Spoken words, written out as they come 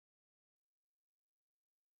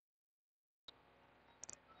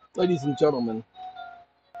Ladies and gentlemen,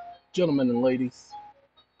 gentlemen and ladies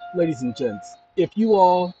and gents, if you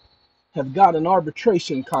all have got an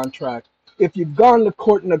arbitration contract, if you've gone to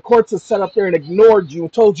court and the courts have sat up there and ignored you,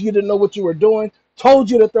 told you you didn't know what you were doing,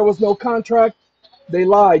 told you that there was no contract, they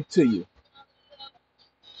lied to you.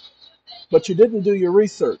 But you didn't do your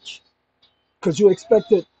research because you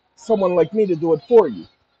expected someone like me to do it for you.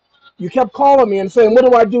 You kept calling me and saying, what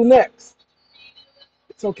do I do next?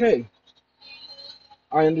 It's okay.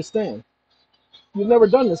 I understand. You've never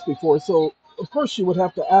done this before, so of course you would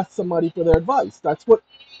have to ask somebody for their advice. That's what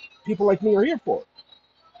people like me are here for.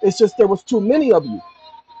 It's just there was too many of you,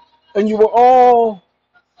 and you were all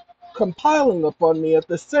compiling upon me at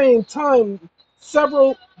the same time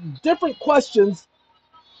several different questions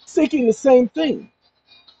seeking the same thing.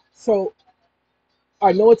 So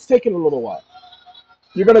I know it's taken a little while.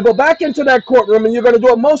 You're going to go back into that courtroom and you're going to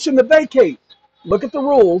do a motion to vacate. Look at the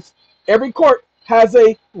rules. Every court has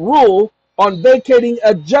a rule on vacating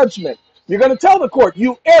a judgment. You're going to tell the court,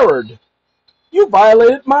 you erred. You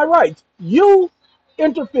violated my rights. You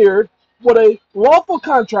interfered with a lawful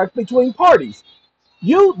contract between parties.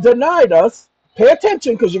 You denied us, pay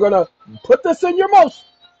attention because you're going to put this in your motion.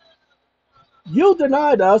 You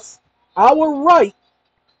denied us our right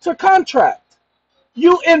to contract.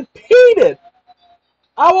 You impeded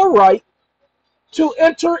our right to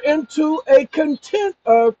enter into a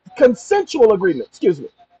consensual agreement. Excuse me.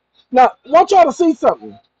 Now, I want y'all to see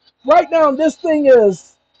something. Right now, this thing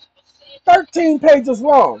is 13 pages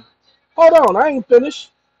long. Hold on, I ain't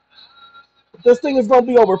finished. This thing is going to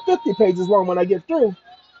be over 50 pages long when I get through.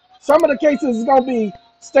 Some of the cases is going to be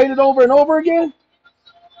stated over and over again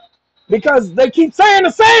because they keep saying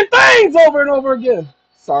the same things over and over again.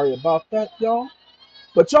 Sorry about that, y'all.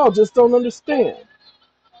 But y'all just don't understand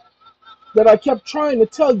that I kept trying to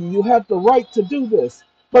tell you you have the right to do this.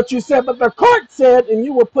 But you said, but the court said, and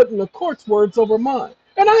you were putting the court's words over mine.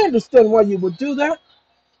 And I understand why you would do that,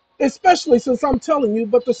 especially since I'm telling you,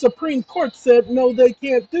 but the Supreme Court said, no, they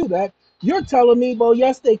can't do that. You're telling me, well,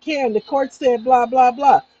 yes, they can. The court said blah, blah,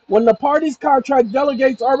 blah. When the party's contract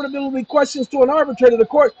delegates arbitrability questions to an arbitrator, the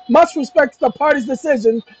court must respect the party's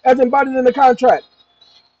decision as embodied in the contract.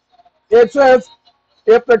 It says,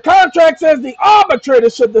 if the contract says the arbitrator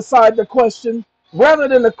should decide the question rather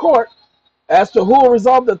than the court as to who will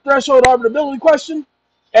resolve the threshold arbitrability question,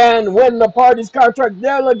 and when the party's contract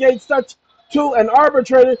delegates such to an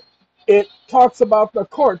arbitrator, it talks about the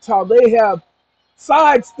courts, how they have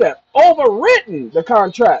sidestepped, overwritten the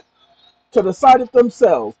contract to decide it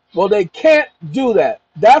themselves. Well, they can't do that.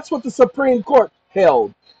 That's what the Supreme Court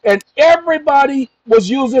held. And everybody was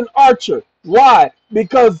using Archer. Why?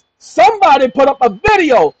 Because somebody put up a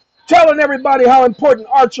video telling everybody how important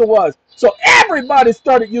Archer was. So everybody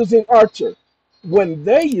started using Archer. When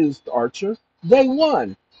they used Archer, they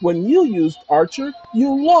won. When you used Archer,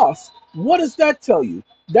 you lost. What does that tell you?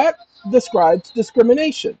 That describes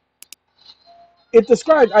discrimination. It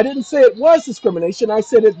describes, I didn't say it was discrimination, I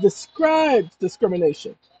said it describes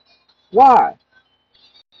discrimination. Why?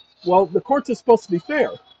 Well, the courts are supposed to be fair.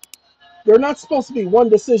 They're not supposed to be one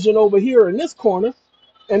decision over here in this corner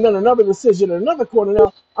and then another decision in another corner.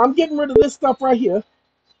 Now, I'm getting rid of this stuff right here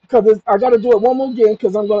because I got to do it one more again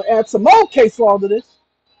because I'm going to add some more case law to this.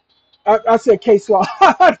 I said case law.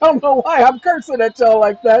 I don't know why I'm cursing at y'all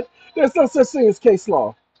like that. There's no such thing as case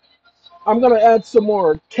law. I'm going to add some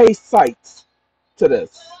more case sites to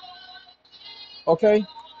this. Okay?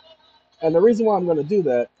 And the reason why I'm going to do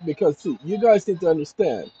that, because see, you guys need to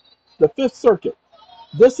understand, the Fifth Circuit,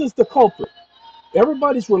 this is the culprit.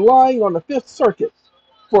 Everybody's relying on the Fifth Circuit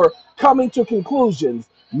for coming to conclusions,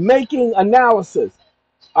 making analysis.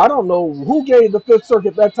 I don't know who gave the Fifth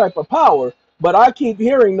Circuit that type of power, but I keep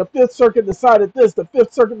hearing the Fifth Circuit decided this, the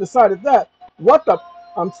Fifth Circuit decided that. What the?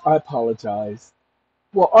 I apologize.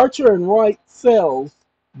 Well, Archer and Wright Sells,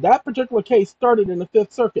 that particular case started in the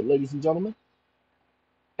Fifth Circuit, ladies and gentlemen.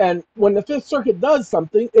 And when the Fifth Circuit does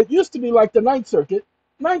something, it used to be like the Ninth Circuit.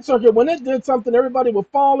 Ninth Circuit, when it did something, everybody would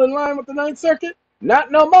fall in line with the Ninth Circuit.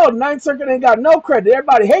 Not no more. The Ninth Circuit ain't got no credit.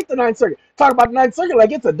 Everybody hate the Ninth Circuit. Talk about the Ninth Circuit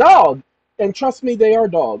like it's a dog. And trust me, they are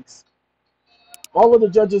dogs. All of the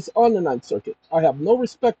judges on the Ninth Circuit. I have no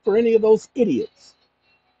respect for any of those idiots.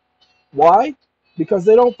 Why? Because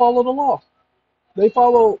they don't follow the law. They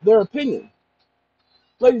follow their opinion.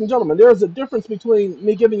 Ladies and gentlemen, there is a difference between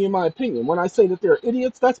me giving you my opinion. When I say that they're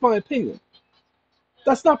idiots, that's my opinion.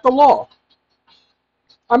 That's not the law.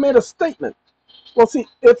 I made a statement. Well, see,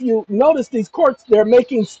 if you notice these courts, they're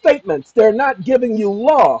making statements. They're not giving you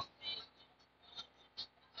law.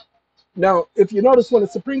 Now, if you notice when the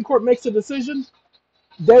Supreme Court makes a decision,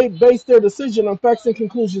 They base their decision on facts and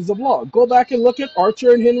conclusions of law. Go back and look at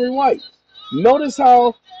Archer and Henry White. Notice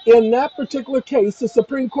how in that particular case, the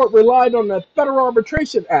Supreme Court relied on the Federal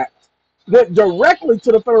Arbitration Act, went directly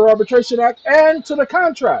to the Federal Arbitration Act and to the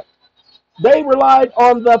contract. They relied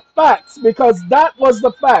on the facts because that was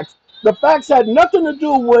the facts. The facts had nothing to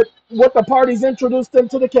do with what the parties introduced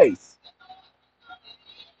into the case.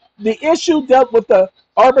 The issue dealt with the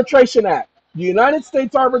Arbitration Act, the United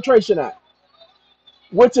States Arbitration Act,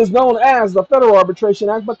 which is known as the Federal Arbitration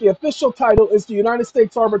Act, but the official title is the United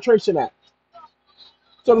States Arbitration Act.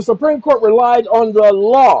 So the Supreme Court relied on the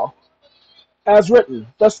law as written,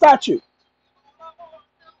 the statute.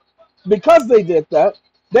 Because they did that,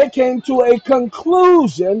 they came to a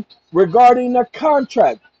conclusion regarding the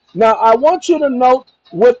contract. Now, I want you to note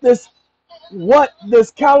what this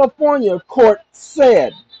California court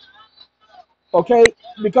said, okay?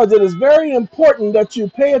 Because it is very important that you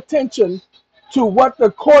pay attention to what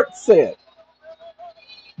the court said.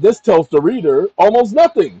 This tells the reader almost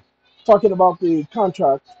nothing, talking about the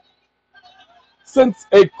contract. Since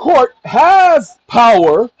a court has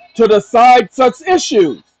power to decide such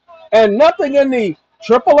issues, and nothing in the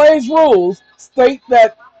AAA's rules state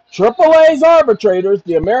that AAA's arbitrators,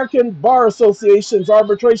 the American Bar Association's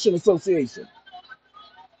Arbitration Association,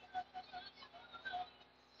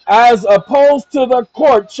 as opposed to the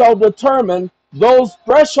court, shall determine those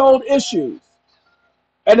threshold issues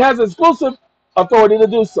and has exclusive authority to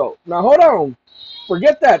do so. Now, hold on.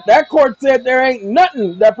 Forget that. That court said there ain't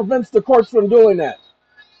nothing that prevents the courts from doing that.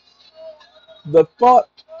 The thought,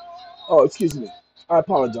 oh, excuse me. I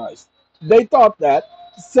apologize. They thought that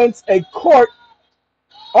since a court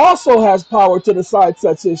also has power to decide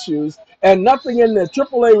such issues, and nothing in the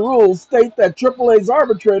AAA rules state that AAA's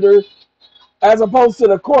arbitrator, as opposed to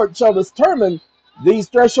the court, shall determine these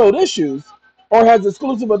threshold issues or has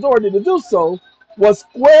exclusive authority to do so, was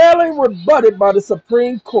squarely rebutted by the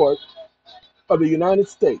Supreme Court of the United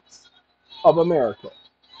States of America.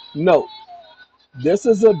 Note, this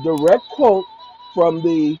is a direct quote from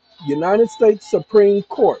the United States Supreme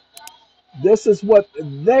Court. This is what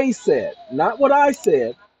they said, not what I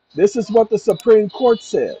said. This is what the Supreme Court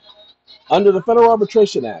said. Under the Federal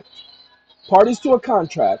Arbitration Act, parties to a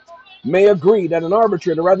contract may agree that an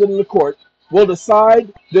arbitrator, rather than the court, will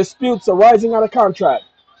decide disputes arising out of contract.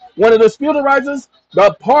 When a dispute arises,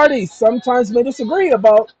 the parties sometimes may disagree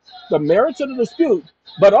about the merits of the dispute,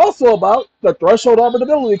 but also about the threshold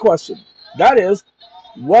arbitrability question. That is,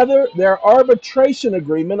 whether their arbitration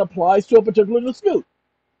agreement applies to a particular dispute.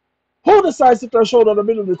 Who decides the threshold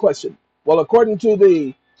arbitrability question? Well, according to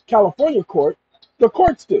the California court, the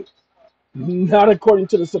courts do. Not according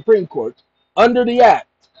to the Supreme Court. Under the Act,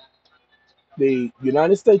 the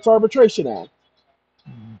United States Arbitration Act,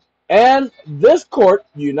 and this court,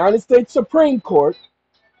 United States Supreme Court,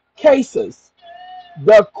 cases,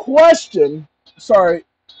 the question, sorry,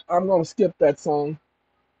 I'm going to skip that song.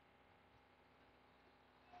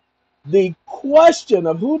 The question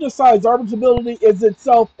of who decides arbitrability is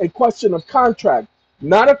itself a question of contract,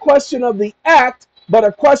 not a question of the act, but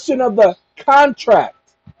a question of the contract.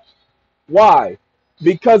 Why?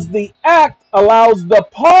 Because the act allows the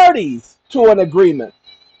parties to an agreement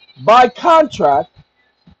by contract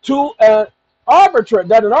to an arbitrator,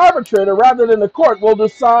 that an arbitrator rather than the court will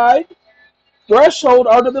decide threshold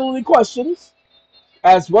arbitrability questions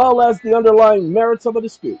as well as the underlying merits of a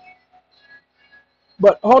dispute.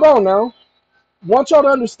 But hold on now. I want y'all to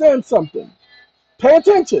understand something. Pay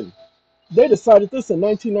attention. They decided this in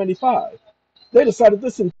 1995. They decided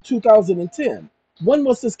this in 2010. When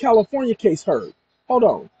was this California case heard? Hold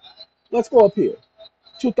on. Let's go up here.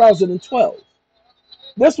 2012.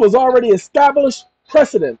 This was already established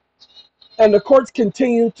precedent, and the courts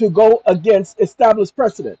continue to go against established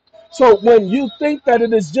precedent. So when you think that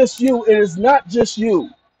it is just you, it is not just you.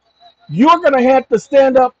 You're going to have to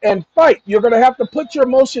stand up and fight. You're going to have to put your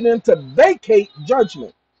motion in to vacate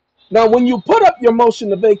judgment. Now, when you put up your motion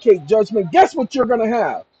to vacate judgment, guess what you're going to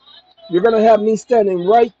have? You're going to have me standing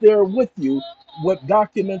right there with you with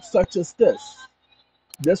documents such as this.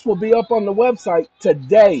 This will be up on the website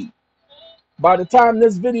today. By the time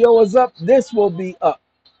this video is up, this will be up.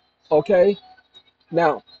 Okay?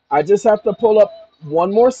 Now, I just have to pull up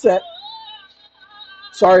one more set.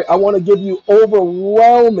 Sorry, I want to give you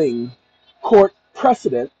overwhelming court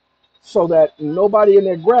precedent so that nobody and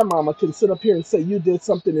their grandmama can sit up here and say you did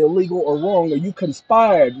something illegal or wrong or you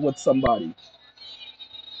conspired with somebody.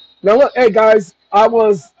 Now look, hey guys, I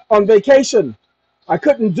was on vacation. I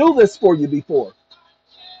couldn't do this for you before.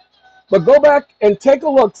 But go back and take a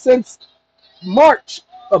look since March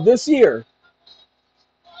of this year.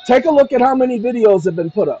 Take a look at how many videos have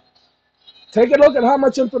been put up. Take a look at how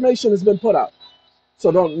much information has been put out.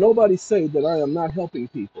 So don't nobody say that I am not helping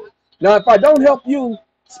people. Now, if I don't help you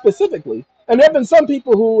specifically, and there have been some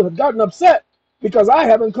people who have gotten upset because I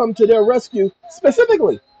haven't come to their rescue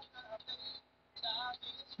specifically,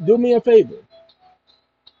 do me a favor.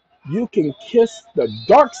 You can kiss the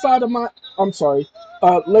dark side of my. I'm sorry,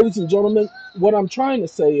 ladies and gentlemen. What I'm trying to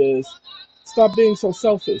say is, stop being so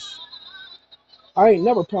selfish. I ain't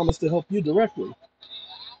never promised to help you directly.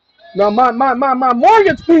 Now, my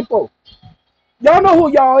mortgage people, y'all know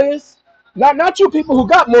who y'all is. Not you people who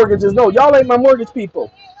got mortgages. No, y'all ain't my mortgage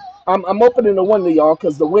people. I'm opening the window, y'all,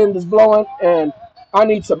 because the wind is blowing and I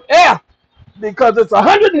need some air because it's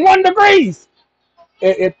 101 degrees.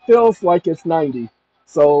 It feels like it's 90.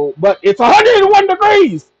 So, but it's 101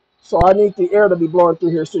 degrees. So I need the air to be blowing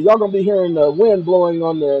through here. So y'all gonna be hearing the wind blowing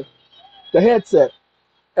on the headset.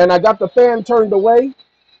 And I got the fan turned away,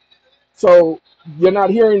 so you're not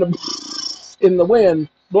hearing the in the wind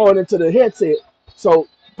blowing into the headset. So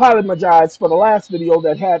apologize for the last video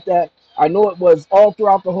that had that. I know it was all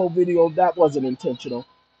throughout the whole video. That wasn't intentional.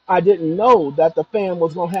 I didn't know that the fan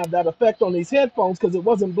was gonna have that effect on these headphones because it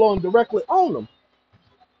wasn't blowing directly on them.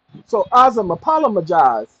 So Azam,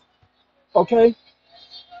 apologize. Okay?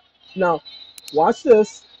 Now, watch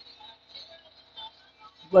this.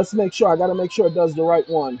 Let's make sure. I gotta make sure it does the right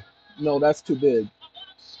one. No, that's too big.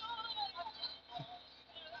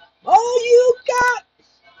 Oh, you got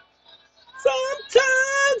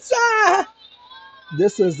sometimes I.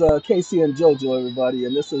 This is Casey and JoJo, everybody,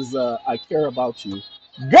 and this is I Care About You.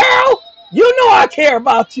 Girl, you know I care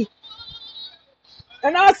about you.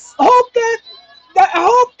 And hope that I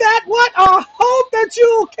hope that what? I hope that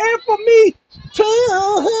you care for me too.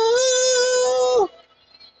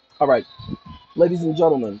 All right. Ladies and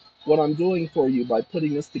gentlemen, what I'm doing for you by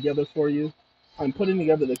putting this together for you, I'm putting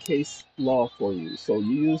together the case law for you. So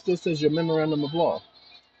you use this as your memorandum of law.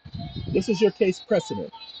 This is your case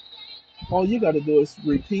precedent. All you got to do is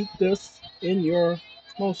repeat this in your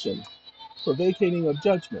motion for vacating of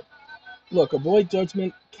judgment. Look, a void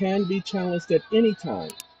judgment can be challenged at any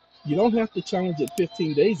time. You don't have to challenge it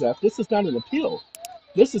 15 days after. This is not an appeal.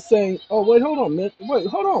 This is saying, oh, wait, hold on, man. Wait,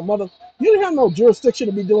 hold on, mother. You didn't have no jurisdiction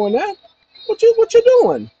to be doing that. What you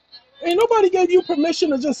doing? Ain't nobody gave you permission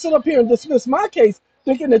to just sit up here and dismiss my case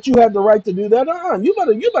thinking that you had the right to do that.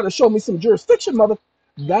 You better show me some jurisdiction, mother.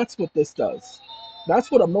 That's what this does.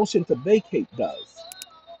 That's what a motion to vacate does.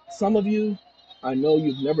 Some of you, I know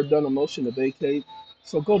you've never done a motion to vacate,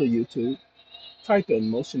 so go to YouTube, type in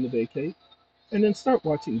motion to vacate, and then start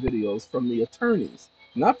watching videos from the attorneys.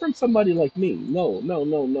 Not from somebody like me. No, no,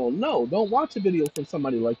 no, no, no. Don't watch a video from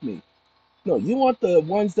somebody like me. No, you want the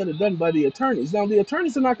ones that are done by the attorneys. Now, the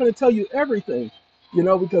attorneys are not going to tell you everything,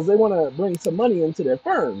 because they want to bring some money into their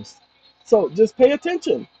firms. So just pay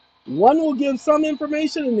attention. One will give some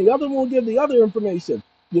information and the other will give the other information.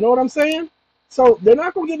 You know what I'm saying? So they're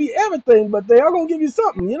not going to give you everything, but they are going to give you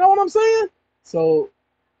something. You know what I'm saying? So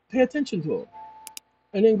pay attention to them.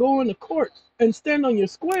 And then go into court and stand on your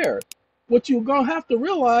square. What you're going to have to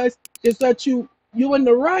realize is that you're in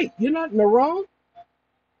the right. You're not in the wrong.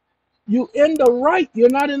 You in the right, you're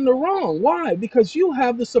not in the wrong. Why? Because you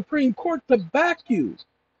have the Supreme Court to back you.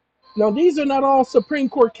 Now, these are not all Supreme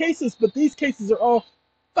Court cases, but these cases are all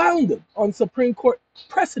founded on Supreme Court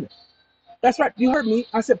precedent. That's right, you heard me.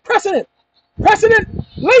 I said precedent. Precedent,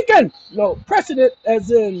 Lincoln. No, precedent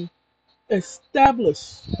as in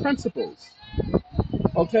established principles.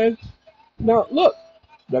 Okay? Now, look,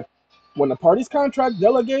 the, when the party's contract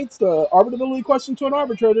delegates the arbitrability question to an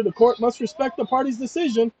arbitrator, the court must respect the party's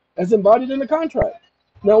decision as embodied in the contract.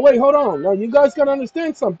 Now, wait, hold on. Now, you guys got to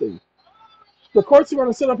understand something. The courts are going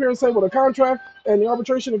to sit up here and say, well, the contract and the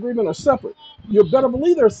arbitration agreement are separate. You better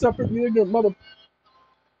believe they're separate, you ignorant mother.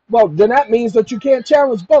 Well, then that means that you can't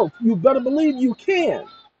challenge both. You better believe you can.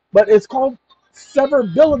 But it's called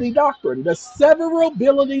severability doctrine. The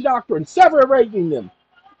severability doctrine, severating them.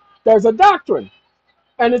 There's a doctrine.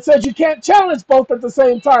 And it says you can't challenge both at the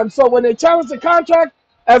same time. So when they challenge the contract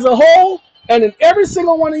as a whole, and in every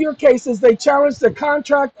single one of your cases, they challenge the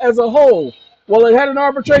contract as a whole. Well, it had an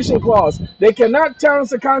arbitration clause. They cannot challenge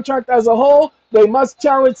the contract as a whole. They must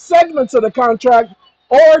challenge segments of the contract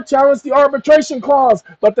or challenge the arbitration clause,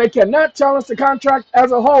 but they cannot challenge the contract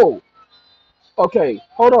as a whole. Okay,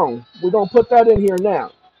 hold on. We're going to put that in here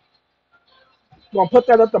now. We're going to put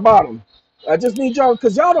that at the bottom. I just need y'all,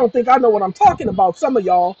 because y'all don't think I know what I'm talking about. Some of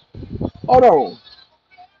y'all. Hold on.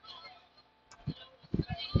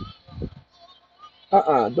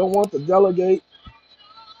 Don't want to delegate.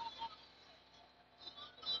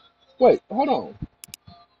 Wait, hold on.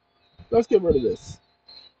 Let's get rid of this.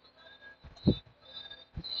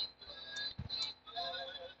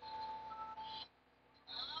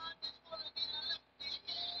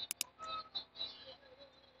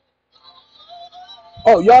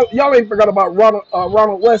 Oh, y'all ain't forgot about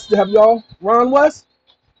Ronald West, have y'all? Ron West?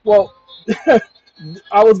 Well,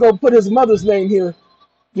 I was gonna put his mother's name here,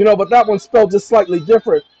 but that one's spelled just slightly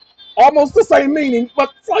different. Almost the same meaning, but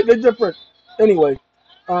slightly different. Anyway,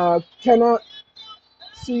 cannot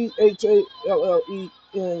Challenege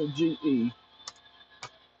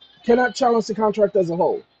cannot challenge the contract as a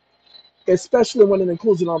whole, especially when it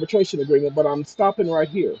includes an arbitration agreement. But I'm stopping right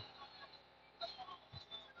here.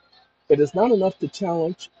 It is not enough to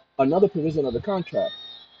challenge another provision of the contract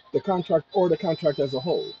or the contract as a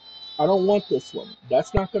whole. I don't want this one.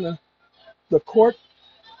 That's not gonna. The court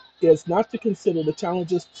is not to consider the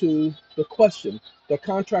challenges to the question, the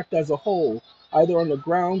contract as a whole, either on the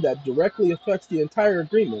ground that directly affects the entire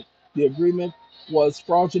agreement, the agreement was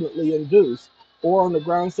fraudulently induced, or on the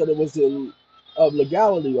grounds that it was of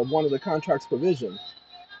legality of one of the contract's provision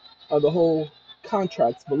of the whole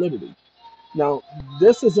contract's validity. Now,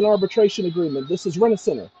 this is an arbitration agreement. This is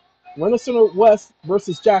Rent-A-Center. Rent-A-Center West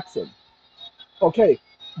versus Jackson. Okay,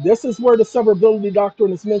 this is where the severability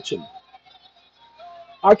doctrine is mentioned.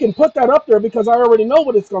 I can put that up there because I already know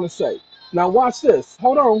what it's going to say. Now watch this.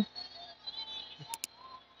 Hold on.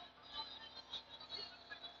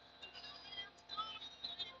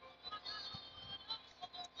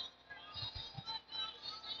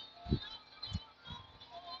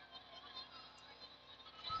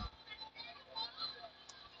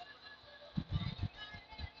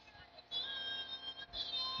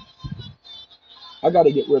 I got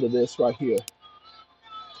to get rid of this right here.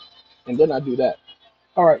 And then I do that.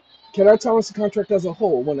 All right. Can I challenge the contract as a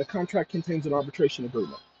whole when the contract contains an arbitration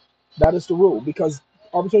agreement? That is the rule because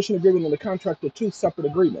arbitration agreement and the contract are two separate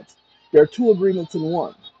agreements. There are two agreements in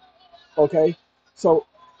one. Okay? So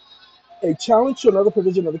a challenge to another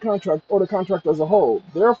provision of the contract or the contract as a whole.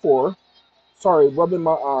 Therefore, sorry, rubbing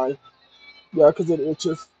my eye. Yeah, because it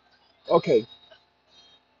itches. Okay.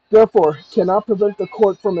 Therefore, cannot prevent the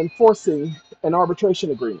court from enforcing an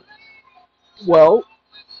arbitration agreement. Well,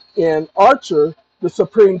 in Archer, the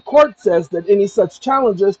Supreme Court says that any such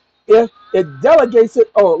challenges, if it delegates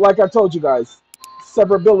it, oh, like I told you guys,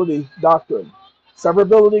 severability doctrine.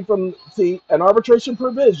 Severability from, see, an arbitration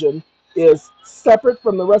provision is separate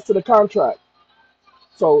from the rest of the contract.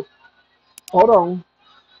 So, hold on,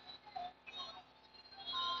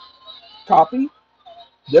 copy.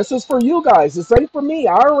 This is for you guys. This ain't for me.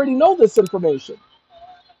 I already know this information.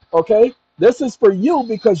 Okay? This is for you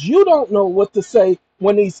because you don't know what to say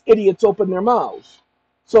when these idiots open their mouths.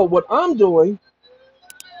 So what I'm doing,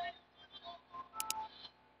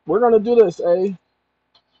 we're going to do this, eh?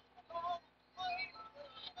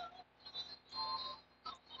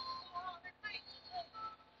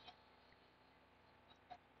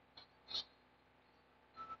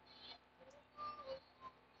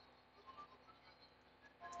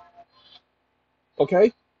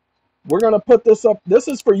 Okay? We're going to put this up. This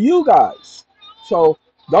is for you guys. So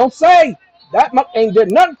don't say that ain't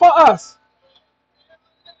did nothing for us.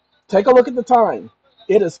 Take a look at the time.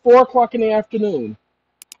 It is 4 o'clock in the afternoon.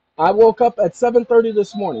 I woke up at 7:30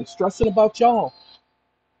 this morning stressing about y'all.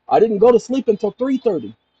 I didn't go to sleep until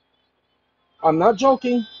 3:30. I'm not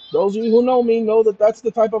joking. Those of you who know me know that that's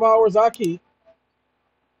the type of hours I keep.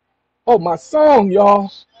 Oh, my song,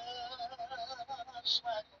 y'all.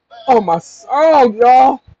 Oh, my song,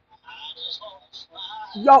 y'all.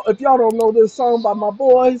 Y'all, if y'all don't know this song by my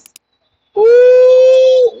boys,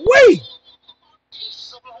 ooh, wait,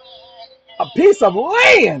 a piece of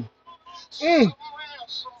land. Mm,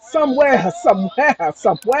 somewhere.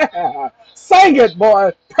 Sing it,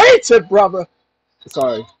 boy. Preach it, brother.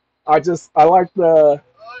 Sorry. I like the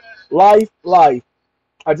life.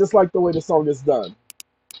 I just like the way the song is done.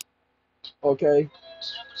 Okay.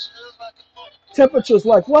 Temperatures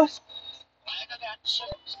like what?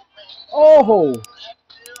 Oh,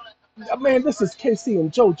 man, this is KC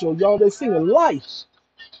and JoJo, y'all. They singing life.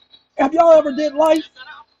 Have y'all ever did life?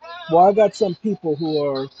 Well, I got some people who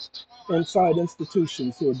are inside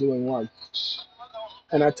institutions who are doing life.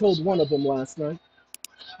 And I told one of them last night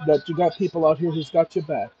that you got people out here who's got your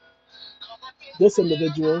back. This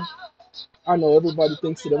individual, I know everybody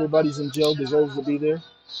thinks that everybody's in jail deserves to be there,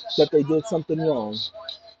 that they did something wrong.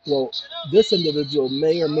 Well, this individual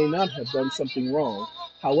may or may not have done something wrong.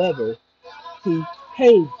 However, he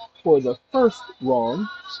paid for the first wrong.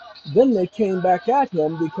 Then they came back at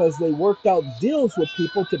him because they worked out deals with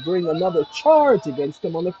people to bring another charge against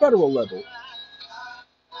him on the federal level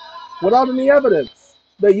without any evidence.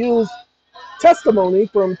 They used testimony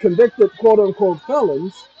from convicted quote unquote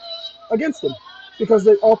felons against them because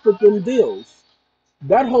they offered them deals.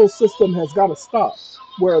 That whole system has got to stop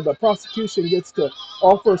where the prosecution gets to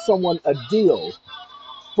offer someone a deal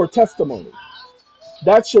for testimony.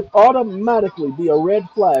 That should automatically be a red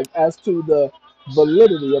flag as to the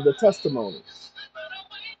validity of the testimony.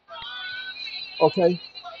 Okay?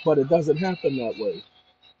 But it doesn't happen that way.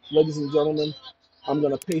 Ladies and gentlemen, I'm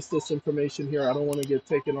going to paste this information here. I don't want to get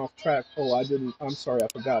taken off track. Oh, I didn't. I'm sorry, I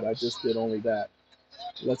forgot. I just did only that.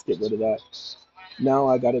 Let's get rid of that. Now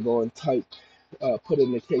I got to go and type, put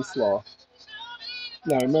in the case law.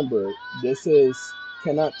 Now remember, this is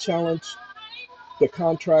cannot challenge the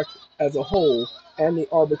contract as a whole and the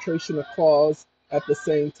arbitration clause at the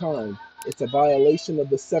same time. It's a violation of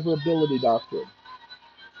the severability doctrine.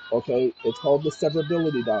 Okay, it's called the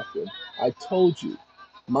severability doctrine. I told you,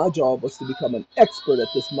 my job was to become an expert at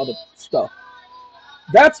this mother stuff.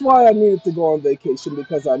 That's why I needed to go on vacation,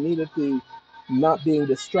 because I needed the not being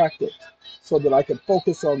distracted so that I could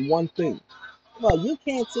focus on one thing. Well, you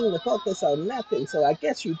can't seem to focus on nothing, so I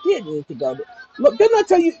guess you did need to go. Look, didn't I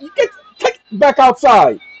tell you, you get take back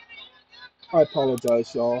outside? I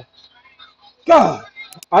apologize, y'all. God,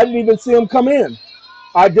 I didn't even see him come in.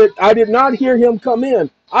 I did not hear him come in.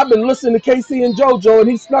 I've been listening to Casey and JoJo, and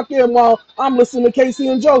he snuck in while I'm listening to Casey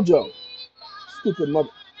and JoJo. Stupid mother.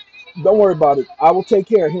 Don't worry about it. I will take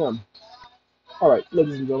care of him. All right,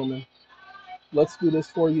 ladies and gentlemen, let's do this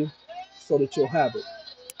for you so that you'll have it.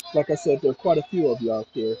 Like I said, there are quite a few of you out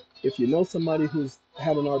there. If you know somebody who's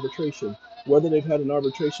had an arbitration, whether they've had an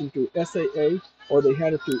arbitration through SAA or they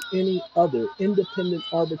had it through any other independent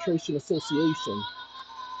arbitration association,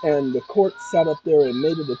 and the court sat up there and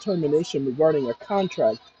made a determination regarding a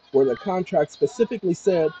contract where the contract specifically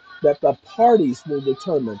said that the parties will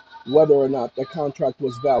determine whether or not the contract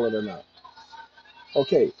was valid or not.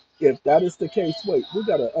 Okay, if that is the case, wait, we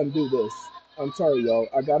gotta undo this. I'm sorry, y'all.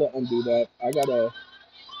 I gotta undo that. I gotta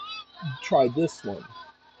try this one.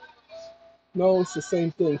 No, it's the same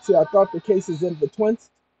thing. See, I thought the cases in between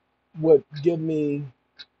would give me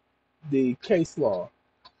the case law,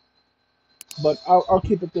 but I'll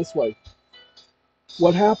keep it this way.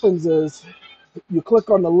 What happens is you click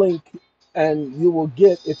on the link and you will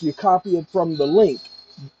get, if you copy it from the link,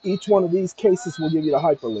 each one of these cases will give you the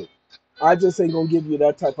hyperlink. I just ain't gonna give you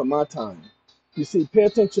that type of my time. You see, pay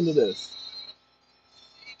attention to this.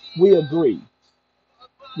 We agree.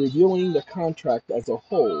 Reviewing the contract as a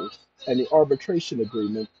whole and the arbitration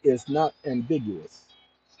agreement is not ambiguous.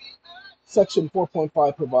 Section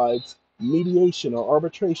 4.5 provides mediation or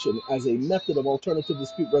arbitration as a method of alternative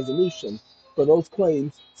dispute resolution for those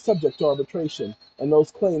claims subject to arbitration and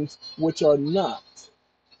those claims which are not.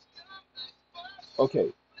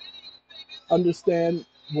 Okay, understand,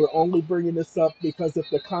 we're only bringing this up because if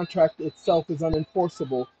the contract itself is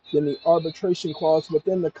unenforceable, then the arbitration clause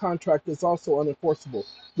within the contract is also unenforceable.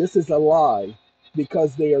 This is a lie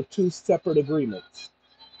because they are two separate agreements.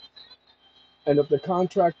 And if the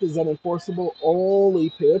contract is unenforceable,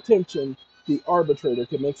 only pay attention, the arbitrator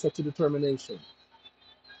can make such a determination.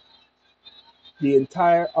 The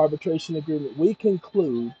entire arbitration agreement, we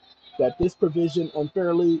conclude that this provision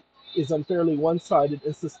is unfairly one-sided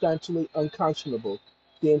and substantially unconscionable.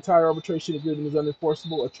 The entire arbitration agreement is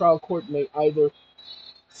unenforceable. A trial court may either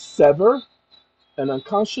sever an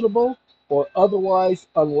unconscionable or otherwise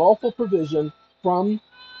unlawful provision from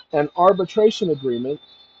an arbitration agreement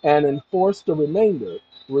and enforce the remainder,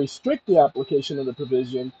 restrict the application of the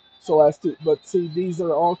provision so as to, but see, these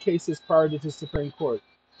are all cases prior to the Supreme Court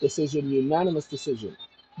decision, unanimous decision.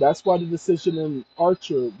 That's why the decision in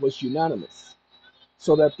Archer was unanimous,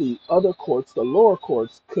 so that the other courts, the lower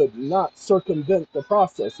courts, could not circumvent the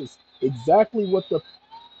process. It's exactly what the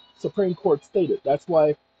Supreme Court stated. That's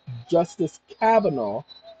why Justice Kavanaugh,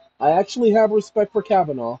 I actually have respect for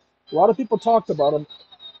Kavanaugh. A lot of people talked about him.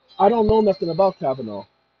 I don't know nothing about Kavanaugh.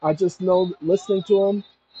 I just know, listening to him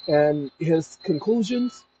and his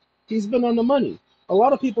conclusions, he's been on the money. A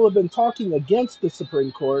lot of people have been talking against the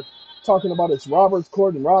Supreme Court, talking about it's Roberts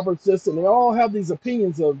Court and Roberts this, and they all have these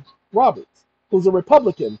opinions of Roberts, who's a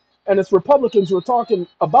Republican. And it's Republicans who are talking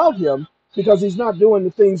about him because he's not doing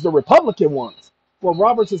the things the Republican wants. Well,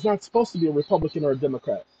 Roberts is not supposed to be a Republican or a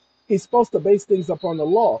Democrat. He's supposed to base things upon the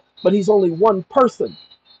law, but he's only one person.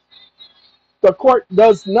 The court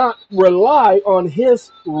does not rely on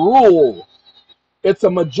his rule. It's a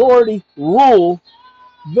majority rule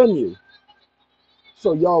venue.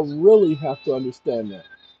 So y'all really have to understand that.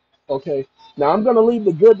 Okay? Now I'm going to leave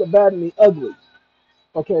the good, the bad, and the ugly.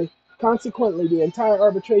 Okay? Consequently, the entire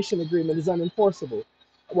arbitration agreement is unenforceable.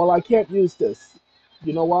 Well, I can't use this.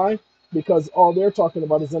 You know why? Because all they're talking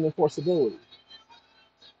about is unenforceability.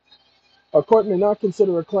 A court may not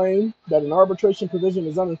consider a claim that an arbitration provision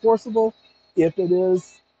is unenforceable if it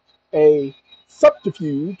is a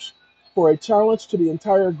subterfuge for a challenge to the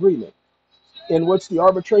entire agreement, in which the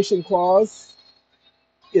arbitration clause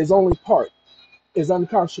is only part, is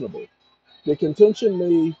unconscionable. The contention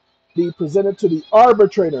may be presented to the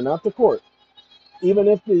arbitrator, not the court, even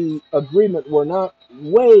if the agreement were not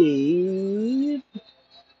waived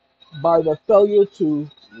by the failure to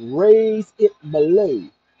raise it below.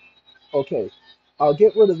 Okay, I'll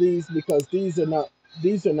get rid of these because these are not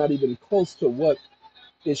even close to what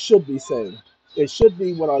it should be saying. It should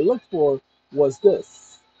be what I looked for was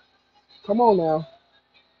this. Come on now.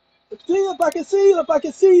 See if I can see you, if I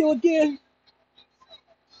can see you again.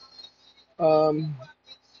 Um,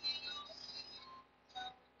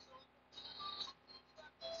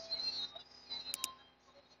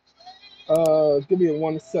 Give me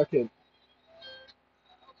 1 second.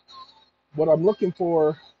 What I'm looking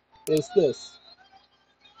for is this.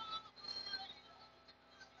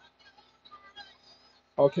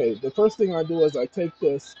 Okay, the first thing I do is I take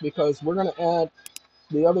this because we're going to add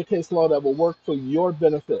the other case law that will work for your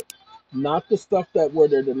benefit, not the stuff that where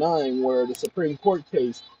they're denying where the Supreme Court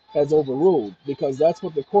case has overruled, because that's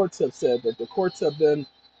what the courts have said, that the courts have been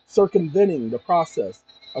circumventing the process.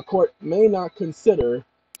 A court may not consider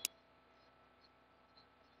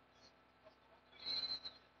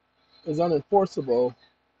is unenforceable.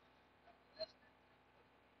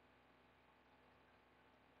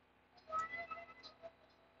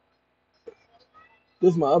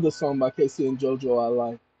 This is my other song by Casey and JoJo I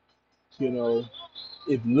like. You know,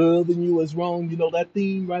 if loving you is wrong, you know that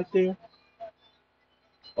theme right there?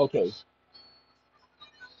 Okay,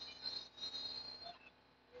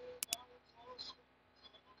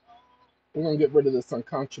 we're going to get rid of this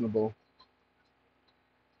unconscionable.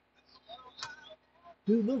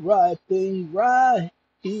 Do the right thing right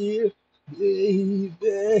here,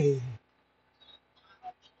 baby.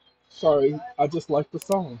 Sorry, I just like the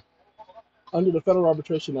song. Under the Federal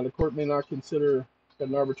Arbitration Act, a court may not consider that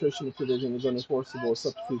an arbitration provision is unenforceable or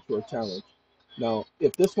substitute for a challenge. Now,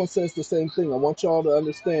 if this one says the same thing, I want y'all to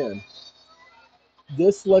understand.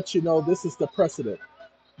 This lets you know this is the precedent.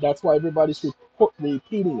 That's why everybody's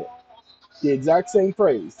repeating it. The exact same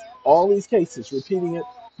phrase. All these cases, repeating it.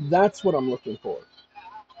 That's what I'm looking for.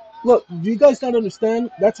 Look, do you guys not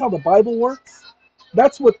understand? That's how the Bible works.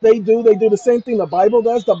 That's what they do. They do the same thing the Bible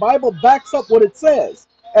does. The Bible backs up what it says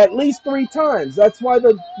at least 3 times. That's why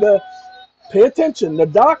the pay attention. The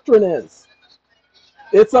doctrine is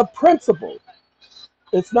it's a principle.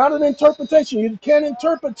 It's not an interpretation. You can't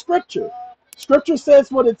interpret Scripture. Scripture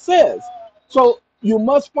says what it says. So you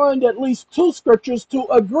must find at least 2 scriptures to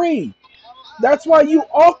agree. That's why you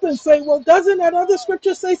often say, well, doesn't that other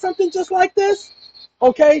scripture say something just like this?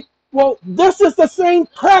 Okay, well, this is the same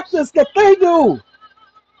practice that they do.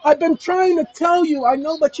 I've been trying to tell you, I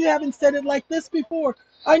know, but you haven't said it like this before.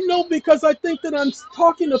 I know because I think that I'm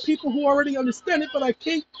talking to people who already understand it, but I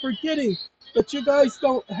keep forgetting that you guys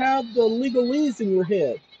don't have the legalese in your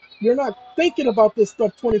head. You're not thinking about this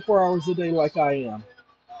stuff 24 hours a day like I am.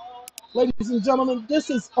 Ladies and gentlemen, this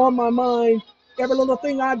is on my mind. Every little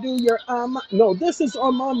thing I do, no, this is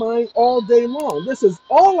on my mind all day long. This is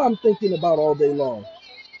all I'm thinking about all day long.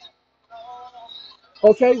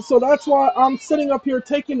 Okay, so that's why I'm sitting up here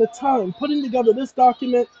taking the time, putting together this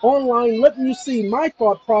document online, letting you see my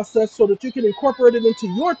thought process so that you can incorporate it into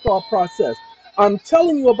your thought process. I'm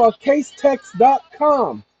telling you about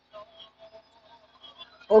casetext.com.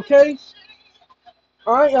 Okay?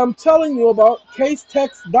 I am telling you about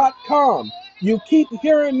casetext.com. You keep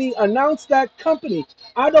hearing me announce that company.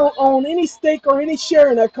 I don't own any stake or any share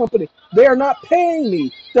in that company. They are not paying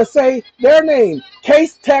me to say their name,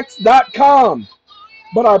 casetext.com.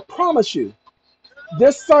 But I promise you,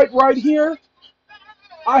 this site right here,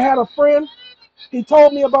 I had a friend, he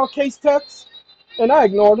told me about Casetext, and I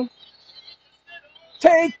ignored him.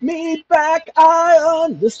 Take me back, I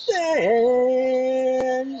understand.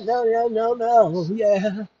 No,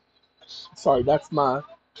 yeah. Sorry, that's my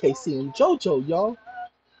Casey and JoJo, y'all.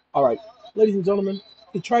 All right, ladies and gentlemen,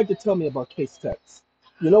 he tried to tell me about Casetext.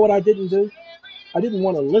 You know what I didn't do? I didn't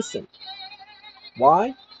want to listen.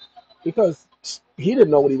 Why? Because he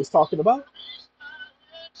didn't know what he was talking about.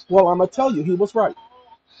 Well, I'm going to tell you, he was right.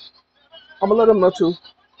 I'm going to let him know, too.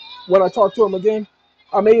 When I talk to him again,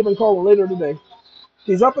 I may even call him later today.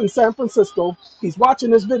 He's up in San Francisco. He's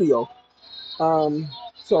watching this video.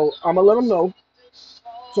 So I'm going to let him know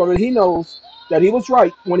so that he knows that he was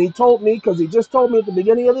right when he told me, because he just told me at the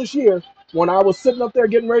beginning of this year, when I was sitting up there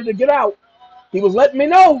getting ready to get out, he was letting me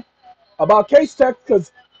know about Casetext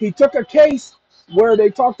because he took a case where they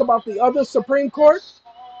talked about the other Supreme Court.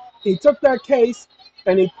 He took that case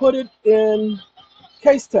and he put it in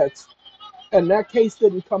Casetext, and that case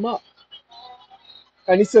didn't come up.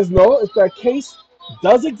 And he says, no, if that case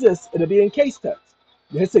does exist, it'll be in Casetext.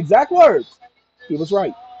 His exact words. He was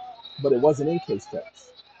right. but it wasn't in case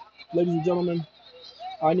text. Ladies and gentlemen,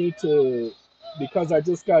 I need to, because I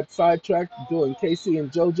just got sidetracked doing Casey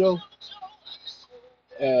and JoJo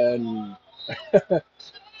and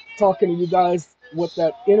talking to you guys with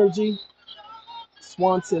that energy.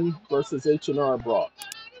 Swanson versus H&R brought.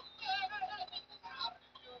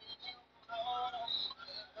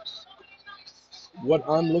 What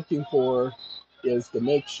I'm looking for is to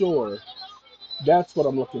make sure, that's what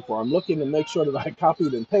I'm looking for. I'm looking to make sure that I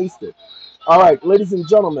copied and pasted. All right, ladies and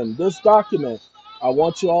gentlemen, this document, I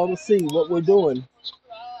want you all to see what we're doing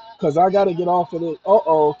because I got to get off of it.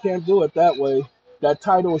 Uh-oh, can't do it that way. That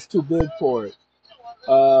title is too big for it.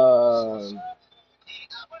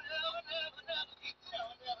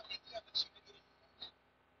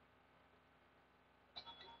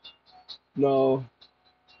 No,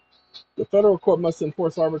 the federal court must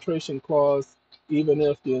enforce arbitration clause even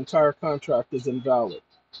if the entire contract is invalid.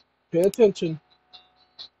 Pay attention.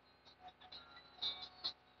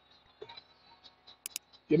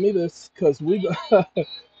 Give me this, because we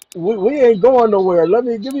ain't going nowhere. Let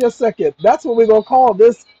me give me a second. That's what we're gonna call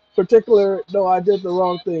this particular. No, I did the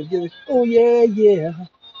wrong thing. Give me. Oh yeah, yeah.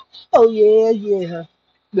 Oh yeah, yeah.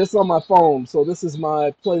 This on my phone, so this is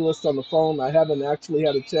my playlist on the phone. I haven't actually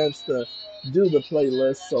had a chance to do the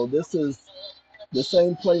playlist, so this is the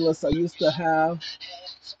same playlist I used to have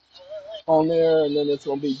on there, and then it's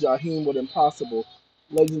gonna be Jaheim with Impossible.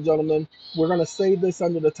 Ladies and gentlemen, we're gonna save this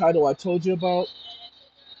under the title I told you about.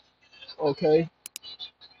 Okay.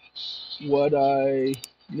 What I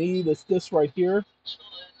need is this right here.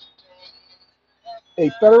 A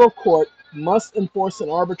federal court must enforce an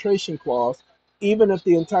arbitration clause even if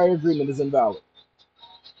the entire agreement is invalid.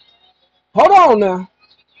 Hold on now.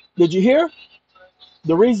 Did you hear?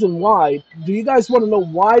 The reason why. Do you guys want to know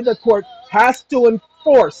why the court has to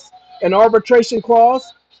enforce an arbitration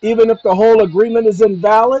clause even if the whole agreement is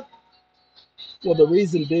invalid? Well, the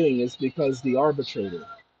reason being is because the arbitrator,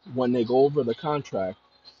 when they go over the contract,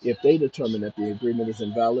 if they determine that the agreement is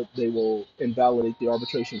invalid, they will invalidate the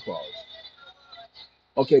arbitration clause.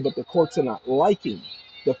 Okay, but the courts are not liking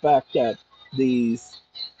the fact that these,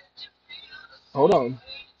 hold on,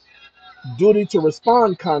 duty to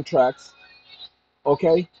respond contracts,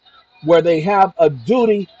 okay, where they have a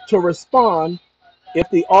duty to respond if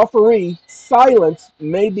the offeree silence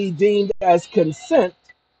may be deemed as consent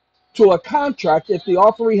to a contract if the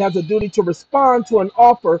offeree has a duty to respond to an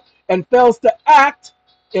offer and fails to act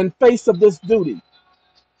in face of this duty.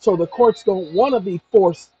 So the courts don't want to be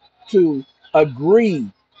forced to agree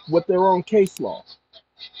with their own case law.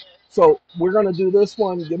 So we're going to do this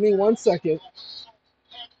one. Give me 1 second.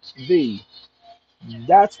 V.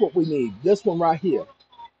 That's what we need. This one right here.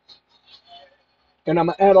 And I'm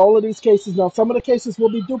going to add all of these cases. Now, some of the cases will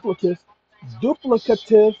be duplicative.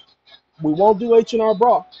 Duplicative. We won't do H&R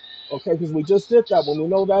Brock. Okay, because we just did that one. We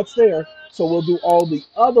know that's there. So we'll do all the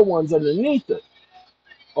other ones underneath it.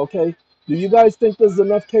 Okay. Do you guys think there's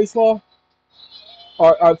enough case law?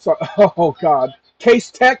 Or, I'm sorry. Oh, God. Case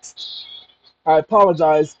text? I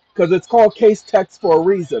apologize because it's called case text for a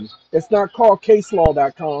reason. It's not called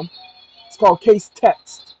caselaw.com. It's called case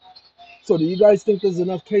text. So do you guys think there's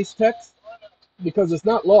enough case text? Because it's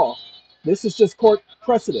not law. This is just court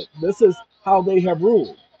precedent. This is how they have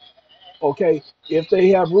ruled. Okay, if they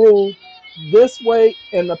have ruled this way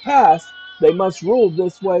in the past, they must rule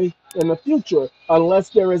this way in the future unless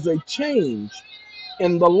there is a change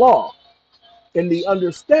in the law, in the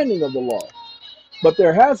understanding of the law. But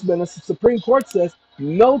there has been, as the Supreme Court says,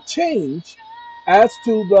 no change as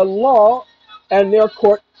to the law and their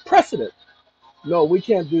court precedent. No, we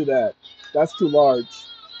can't do that. That's too large.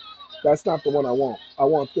 That's not the one I want. I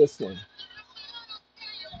want this one.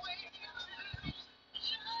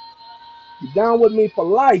 You down with me for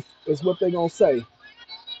life is what they're going to say.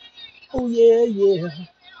 Oh, yeah, yeah.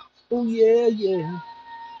 Oh, yeah, yeah.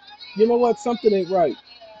 You know what? Something ain't right.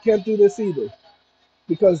 Can't do this either.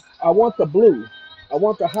 Because I want the blue. I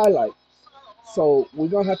want the highlight. So we're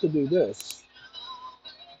going to have to do this.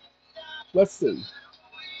 Let's see.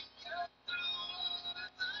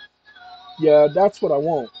 Yeah, that's what I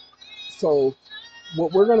want. So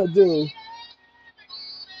what we're going to do,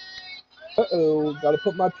 got to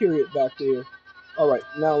put my period back there. All right,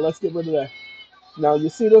 now let's get rid of that. Now you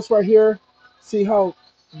see this right here? See how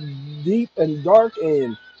deep and dark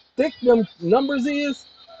and thick them numbers is?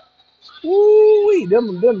 Ooh,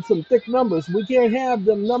 them some thick numbers. We can't have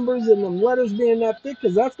them numbers and them letters being that thick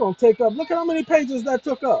because that's going to take up. Look at how many pages that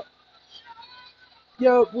took up.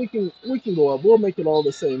 Yeah, we can go up. We'll make it all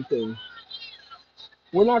the same thing.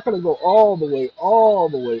 We're not going to go all the way, all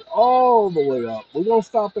the way, all the way up. We're going to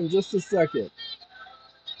stop in just a second.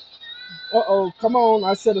 Uh-oh, come on.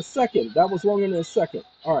 I said a second. That was longer than a second.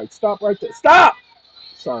 All right, stop right there. Stop!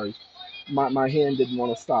 Sorry. My hand didn't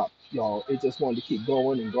want to stop, y'all. It just wanted to keep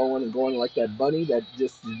going and going and going like that bunny that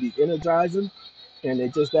just be energizing. And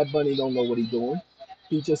it just, that bunny don't know what he's doing.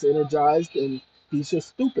 He's just energized and he's just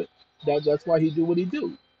stupid. That's why he do what he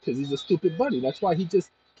do. Because he's a stupid bunny. That's why he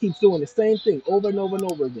just keeps doing the same thing over and over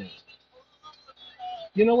and over again.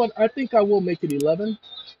 You know what? I think I will make it 11.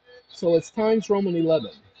 So it's times Roman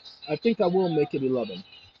 11. I think I will make it 11.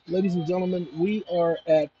 Ladies and gentlemen, we are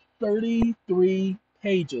at 33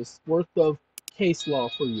 pages worth of case law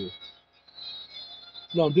for you.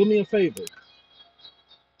 Now, do me a favor.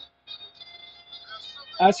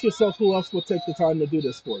 Ask yourself who else will take the time to do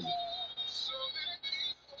this for you.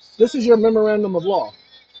 This is your memorandum of law.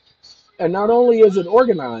 And not only is it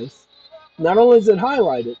organized, not only is it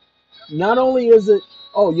highlighted, not only is it,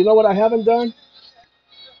 oh, you know what I haven't done?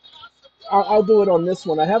 I'll do it on this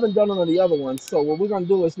one. I haven't done it on the other one. So what we're going to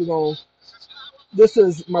do is this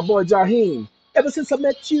is my boy Jaheem. Ever since I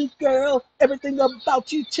met you, girl, everything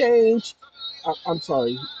about you changed. I'm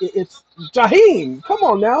sorry. It's Jaheem. Come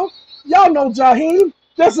on now. Y'all know Jaheem.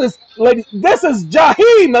 This is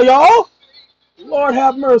Jaheem, y'all. Lord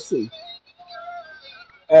have mercy.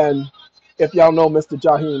 And if y'all know Mr.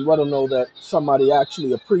 Jaheem, let him know that somebody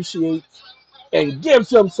actually appreciates and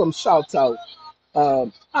gives him some shouts out.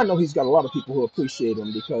 I know he's got a lot of people who appreciate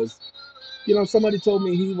him because, somebody told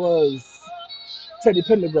me he was Teddy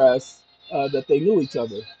Pendergrass, that they knew each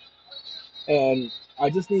other. And I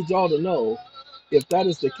just need y'all to know, if that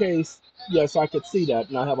is the case, yes, I could see that.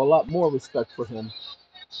 And I have a lot more respect for him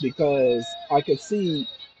because I could see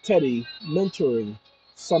Teddy mentoring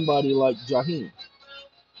somebody like Jaheim.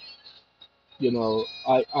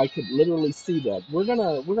 I could literally see that. We're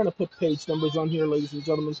gonna put page numbers on here, ladies and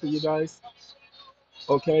gentlemen, for you guys.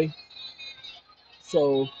 Okay.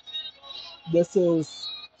 So this is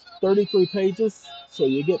 33 pages, so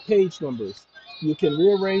you get page numbers. You can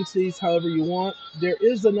rearrange these however you want. There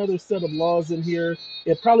is another set of laws in here.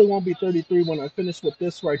 It probably won't be 33 when I finish with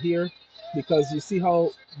this right here, because you see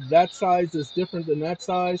how that size is different than that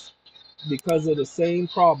size because of the same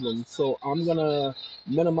problem. So I'm going to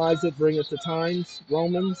minimize it, bring it to times,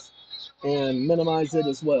 Romans, and minimize it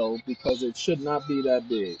as well because it should not be that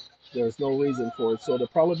big. There's no reason for it. So it'll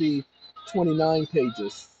probably be 29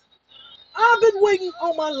 pages. I've been waiting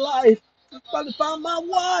all my life to find my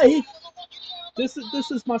wife. This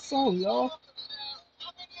is my song, y'all.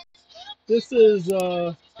 This is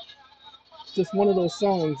just one of those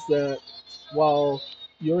songs that while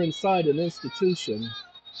you're inside an institution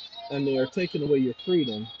and they are taking away your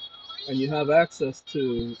freedom and you have access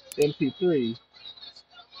to MP3,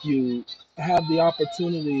 you have the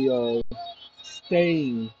opportunity of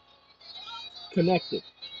staying connected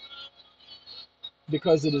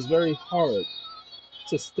because it is very hard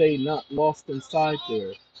to stay not lost inside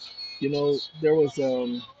there. There was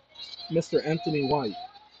Mr. Anthony White.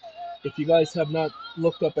 If you guys have not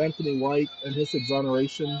looked up Anthony White and his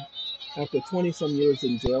exoneration after 20 some years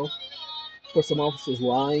in jail for some officers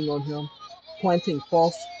lying on him, planting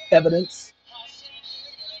false evidence,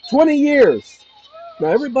 20 years. Now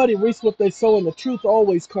everybody reaps what they sow and the truth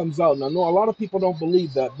always comes out. And I know a lot of people don't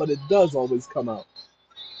believe that, but it does always come out.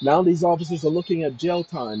 Now these officers are looking at jail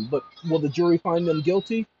time, but will the jury find them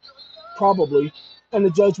guilty? Probably. And the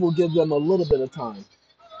judge will give them a little bit of time.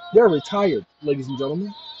 They're retired, ladies and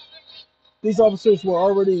gentlemen. These officers were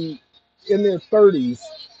already in their 30s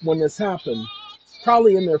when this happened,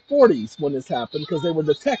 probably in their 40s when this happened because they were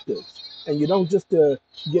detectives. And you don't just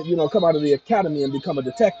come out of the academy and become a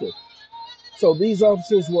detective. So these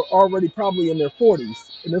officers were already probably in their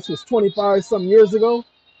 40s, and this was 25 some years ago.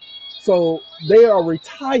 So they are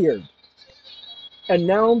retired. And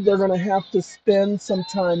now they're going to have to spend some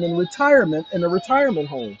time in retirement in a retirement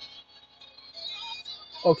home.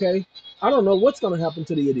 Okay? I don't know what's going to happen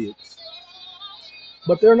to the idiots.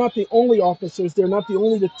 But they're not the only officers, they're not the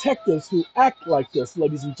only detectives who act like this,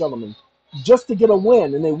 ladies and gentlemen, just to get a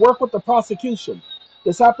win, and they work with the prosecution.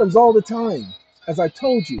 This happens all the time. As I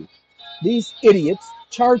told you, these idiots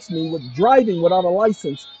charged me with driving without a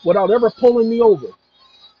license, without ever pulling me over,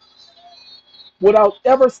 without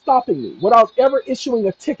ever stopping me, without ever issuing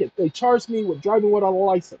a ticket. They charged me with driving without a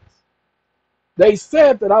license. They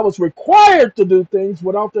said that I was required to do things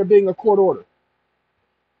without there being a court order,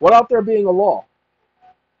 without there being a law.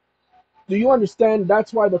 Do you understand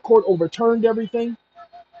that's why the court overturned everything?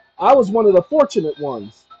 I was one of the fortunate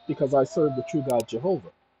ones because I served the true God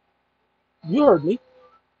Jehovah. You heard me.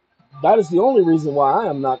 That is the only reason why I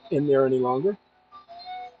am not in there any longer.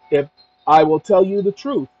 If I will tell you the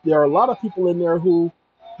truth, there are a lot of people in there who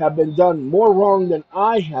have been done more wrong than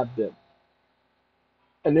I have been.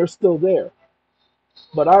 and they're still there.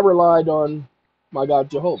 But I relied on my God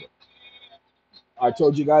Jehovah. I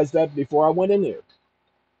told you guys that before I went in there.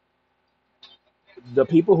 The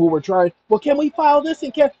people who were trying, well, can we file this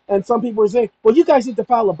and some people were saying, well, you guys need to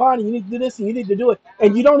file a bond, and you need to do this, and you need to do it,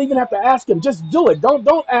 and you don't even have to ask him, just do it.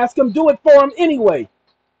 Don't ask him, do it for him anyway.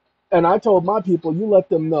 And I told my people, you let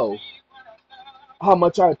them know how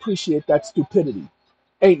much I appreciate that stupidity.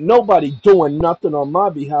 Ain't nobody doing nothing on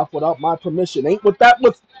my behalf without my permission. Ain't what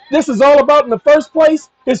this is all about in the first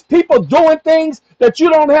place, is people doing things that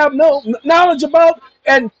you don't have no knowledge about,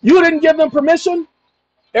 and you didn't give them permission.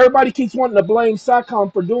 Everybody keeps wanting to blame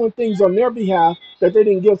SACOM for doing things on their behalf that they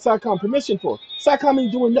didn't give SACOM permission for. SACOM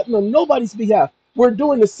ain't doing nothing on nobody's behalf. We're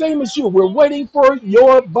doing the same as you. We're waiting for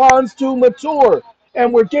your bonds to mature,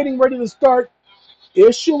 and we're getting ready to start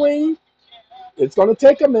issuing. It's going to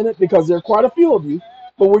take a minute because there are quite a few of you,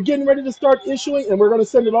 but we're getting ready to start issuing, and we're going to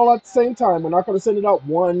send it all at the same time. We're not going to send it out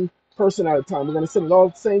one person at a time. We're going to send it all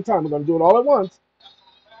at the same time. We're going to do it all at once.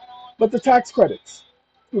 But the tax credits,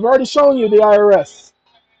 we've already shown you the IRS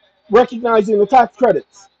recognizing the tax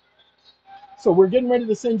credits. So we're getting ready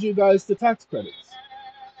to send you guys the tax credits.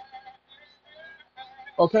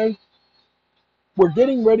 Okay? We're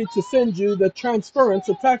getting ready to send you the transference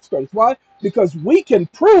of tax credits. Why? Because we can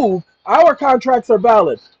prove our contracts are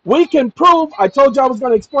valid. We can prove, I told you I was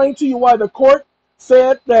going to explain to you why the court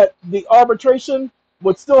said that the arbitration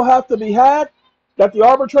would still have to be had, that the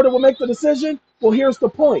arbitrator will make the decision. Well, here's the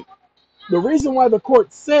point. The reason why the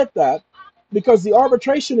court said that, because the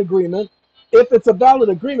arbitration agreement, if it's a valid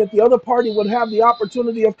agreement, the other party would have the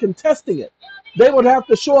opportunity of contesting it. They would have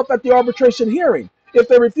to show up at the arbitration hearing. If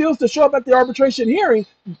they refuse to show up at the arbitration hearing,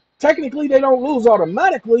 technically they don't lose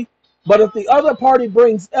automatically. But if the other party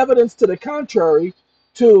brings evidence to the contrary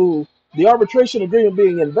to the arbitration agreement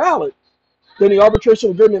being invalid, then the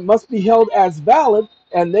arbitration agreement must be held as valid,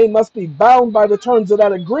 and they must be bound by the terms of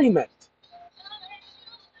that agreement.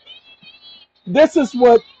 This is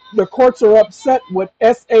what the courts are upset with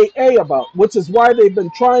SAA about, which is why they've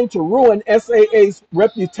been trying to ruin SAA's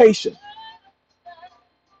reputation.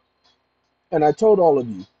 And I told all of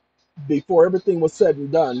you, before everything was said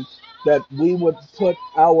and done, that we would put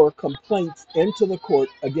our complaints into the court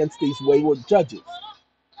against these wayward judges.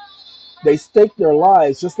 They staked their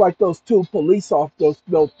lives, just like those two police officers,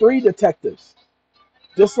 those three detectives,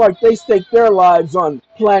 just like they staked their lives on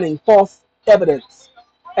planting false evidence.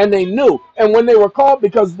 And they knew. And when they were called,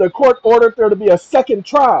 because the court ordered there to be a second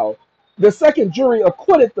trial, the second jury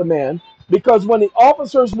acquitted the man, because when the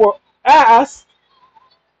officers were asked,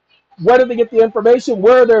 where did they get the information?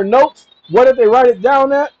 Where are their notes? Where did they write it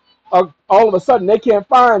down at? All of a sudden, they can't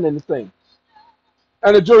find anything.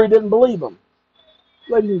 And the jury didn't believe them.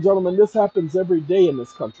 Ladies and gentlemen, this happens every day in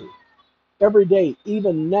this country. Every day,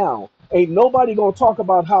 even now. Ain't nobody going to talk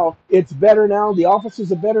about how it's better now, the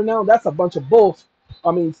officers are better now. That's a bunch of bullshit.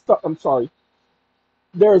 I'm sorry.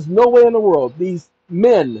 There is no way in the world these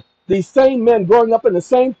same men growing up in the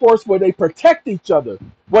same force where they protect each other,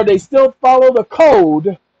 where they still follow the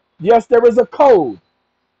code. Yes, there is a code.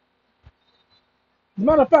 As a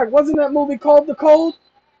matter of fact, wasn't that movie called The Code?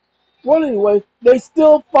 Well, anyway, they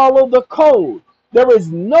still follow the code. There is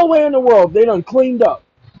no way in the world they done cleaned up.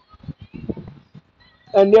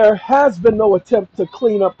 And there has been no attempt to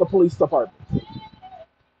clean up the police department.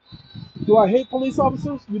 Do I hate police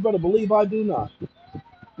officers? You better believe I do not.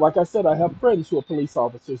 Like I said, I have friends who are police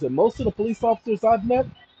officers, and most of the police officers I've met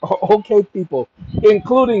are okay people,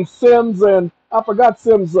 including Sims and I forgot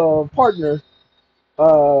Sims' partner.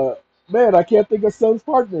 Man, I can't think of Sims'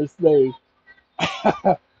 partner's name.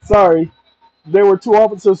 Sorry. There were two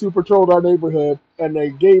officers who patrolled our neighborhood, and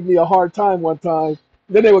they gave me a hard time one time.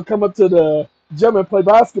 Then they would come up to the gym and play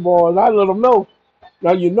basketball, and I let them know.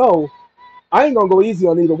 Now you know, I ain't gonna go easy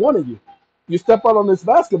on either one of you. You step out on this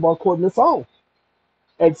basketball court and it's on.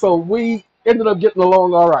 And so we ended up getting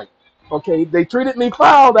along all right. Okay, they treated me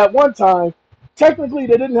foul that one time. Technically,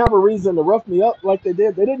 they didn't have a reason to rough me up like they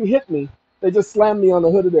did. They didn't hit me. They just slammed me on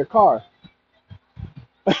the hood of their car.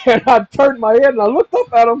 And I turned my head and I looked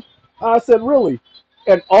up at them. And I said, really?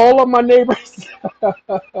 And all of my neighbors,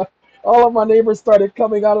 all of my neighbors started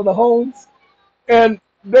coming out of the homes. And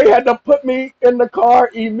they had to put me in the car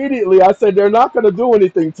immediately. I said, they're not going to do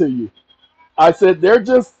anything to you. I said, they're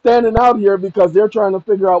just standing out here because they're trying to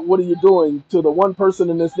figure out what are you doing to the one person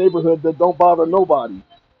in this neighborhood that don't bother nobody.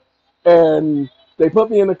 And they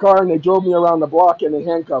put me in the car and they drove me around the block and they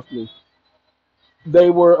handcuffed me.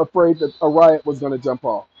 They were afraid that a riot was going to jump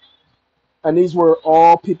off. And these were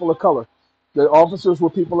all people of color. The officers were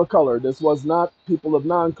people of color. This was not people of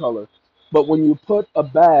non-color. But when you put a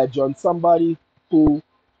badge on somebody who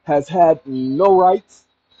has had no rights,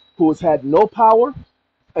 who's had no power,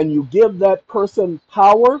 and you give that person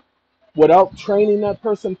power without training that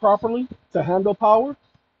person properly to handle power,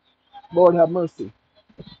 Lord have mercy.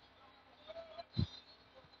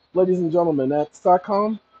 Ladies and gentlemen, at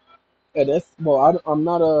SATCOM, and I'm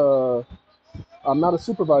not a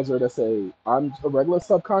supervisor at SAA. I'm a regular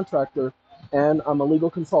subcontractor, and I'm a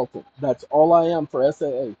legal consultant. That's all I am for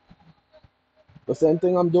SAA. The same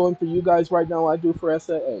thing I'm doing for you guys right now, I do for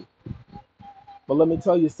SAA. But let me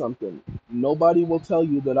tell you something. Nobody will tell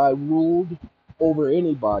you that I ruled over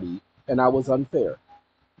anybody and I was unfair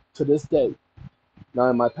to this day. Now,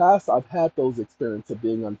 in my past, I've had those experiences of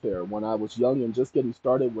being unfair. When I was young and just getting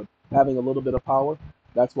started with having a little bit of power,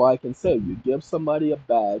 that's why I can say you give somebody a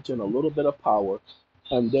badge and a little bit of power,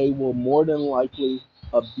 and they will more than likely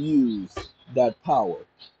abuse that power.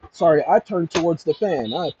 Sorry, I turned towards the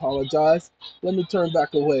fan. I apologize. Let me turn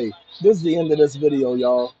back away. This is the end of this video,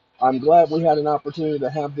 y'all. I'm glad we had an opportunity to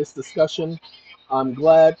have this discussion. I'm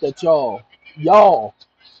glad that y'all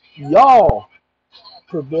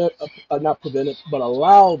not prevented, but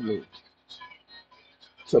allowed me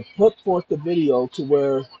to put forth the video to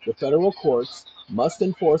where the federal courts must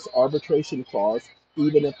enforce arbitration clause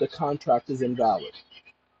even if the contract is invalid.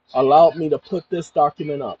 Allowed me to put this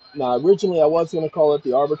document up. Now, originally I was going to call it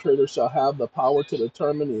the arbitrator shall have the power to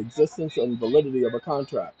determine the existence and validity of a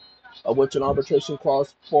contract, of which an arbitration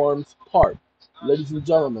clause forms part. Ladies and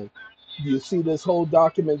gentlemen, you see this whole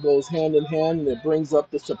document goes hand in hand, and it brings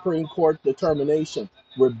up the Supreme Court determination,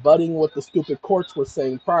 rebutting what the stupid courts were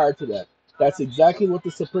saying prior to that. That's exactly what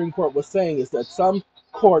the Supreme Court was saying, is that some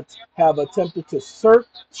courts have attempted to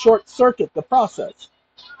short circuit the process.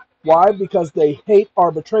 Why? Because they hate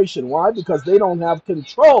arbitration. Why? Because they don't have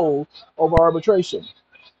control over arbitration.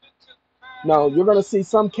 Now, you're going to see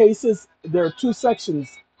some cases, there are two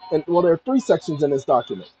sections, and well, there are three sections in this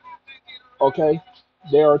document. Okay?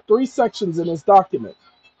 There are three sections in this document.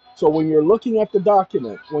 So when you're looking at the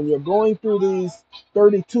document, when you're going through these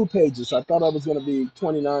 32 pages, I thought I was going to be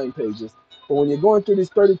 29 pages, but when you're going through these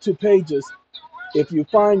 32 pages, if you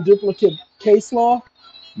find duplicate case law,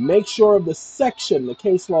 make sure of the section the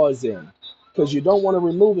case law is in, because you don't want to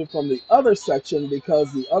remove it from the other section,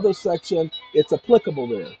 because the other section, it's applicable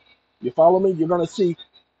there. You follow me? You're going to see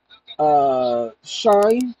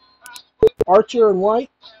Shine, Archer and White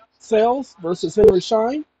sales versus Henry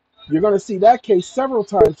Shine. You're going to see that case several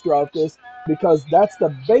times throughout this, because that's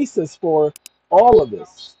the basis for all of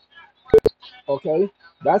this. Okay?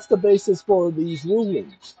 That's the basis for these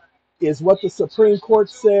rulings, is what the Supreme Court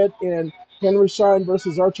said in Henry Shine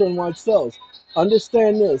versus Archer and White cells.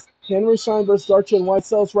 Understand this. Henry Shine versus Archer and White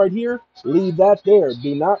cells right here, leave that there.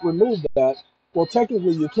 Do not remove that. Well,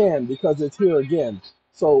 technically you can, because it's here again.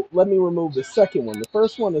 So let me remove the second one. The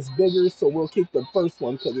first one is bigger, so we'll keep the first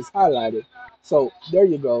one because it's highlighted. So there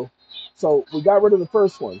you go. So we got rid of the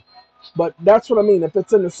first one. But that's what I mean. If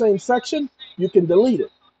it's in the same section, you can delete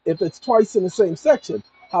it if it's twice in the same section.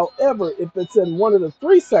 However, if it's in one of the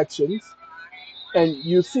three sections and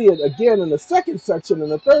you see it again in the second section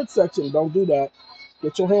and the third section, don't do that.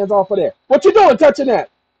 Get your hands off of there. What you doing touching that?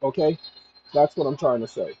 Okay? That's what I'm trying to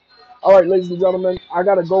say. All right, ladies and gentlemen, I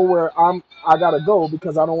got to go where I got to go,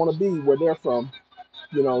 because I don't want to be where they're from,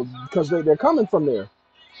 because they're coming from there.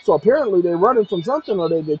 So apparently they're running from something, or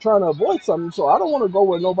they're trying to avoid something. So I don't want to go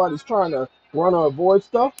where nobody's trying to run or avoid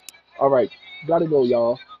stuff. All right, got to go,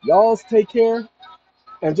 y'all. Y'all's take care,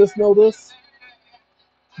 and just know this,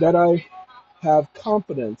 that I have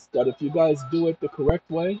confidence that if you guys do it the correct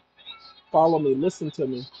way, follow me, listen to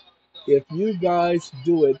me. If you guys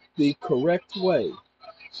do it the correct way,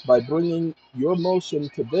 by bringing your motion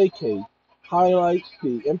to vacate, highlight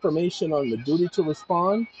the information on the duty to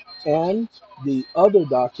respond, and the other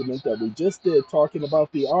document that we just did talking about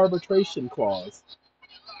the arbitration clause,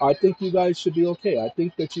 I think you guys should be okay. I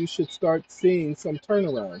think that you should start seeing some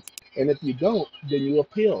turnarounds. And if you don't, then you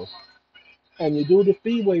appeal. And you do the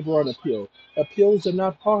fee waiver on appeal. Appeals are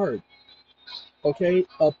not hard. Okay?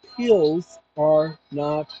 Appeals are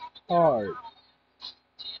not hard.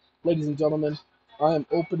 Ladies and gentlemen, I am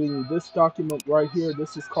opening this document right here.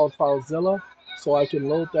 This is called FileZilla, so I can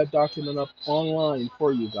load that document up online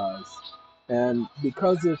for you guys. And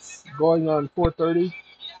because it's going on 4:30,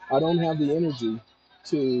 I don't have the energy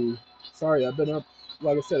to, sorry, I've been up,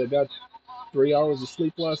 like I said, I got 3 hours of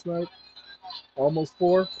sleep last night, almost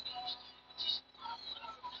 4,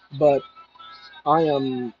 but I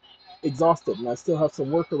am exhausted, and I still have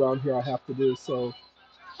some work around here I have to do, so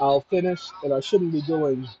I'll finish, and I shouldn't be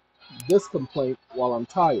doing this complaint while I'm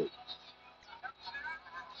tired.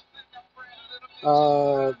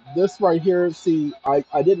 This right here, see,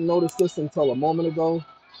 I didn't notice this until a moment ago,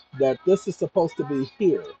 that this is supposed to be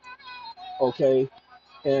here. Okay,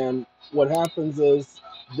 and what happens is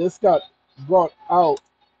this got brought out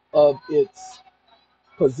of its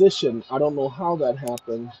position. I don't know how that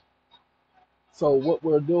happened. So what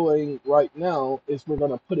we're doing right now is we're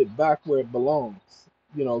going to put it back where it belongs,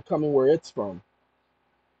 coming where it's from.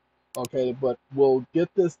 Okay, but we'll get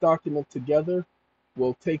this document together.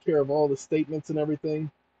 We'll take care of all the statements and everything.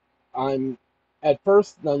 I'm at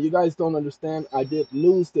first, now you guys don't understand, I did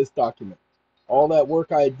lose this document. All that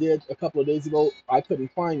work I did a couple of days ago, I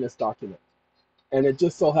couldn't find this document. And it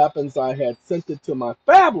just so happens I had sent it to my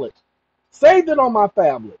phablet, saved it on my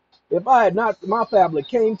phablet. If I had not, my phablet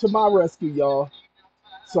came to my rescue, y'all.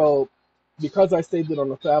 So because I saved it on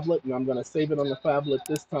the phablet, and I'm going to save it on the phablet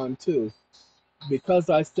this time too, because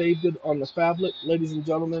I saved it on the phablet, ladies and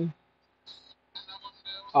gentlemen,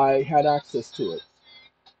 I had access to it.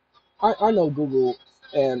 I know Google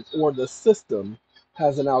or the system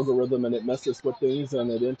has an algorithm and it messes with things and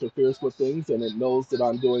it interferes with things and it knows that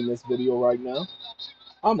I'm doing this video right now.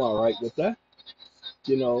 I'm all right with that.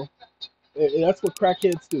 You know, that's what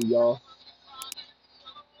crackheads do, y'all.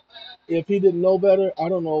 If he didn't know better, I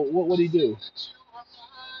don't know, what would he do?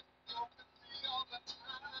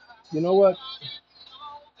 You know what?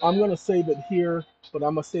 I'm going to save it here, but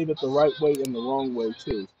I'm going to save it the right way and the wrong way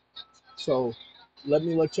too. So let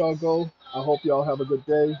me let y'all go. I hope y'all have a good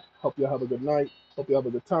day. Hope y'all have a good night. Hope you have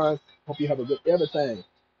a good time. Hope you have a good everything.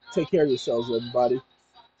 Take care of yourselves, everybody.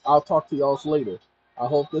 I'll talk to y'all later. I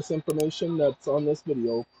hope this information that's on this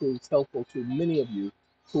video proves helpful to many of you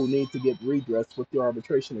who need to get redress with your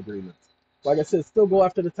arbitration agreements. Like I said, still go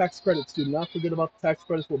after the tax credits. Do not forget about the tax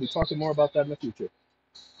credits. We'll be talking more about that in the future.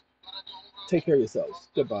 Take care of yourselves.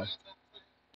 Goodbye.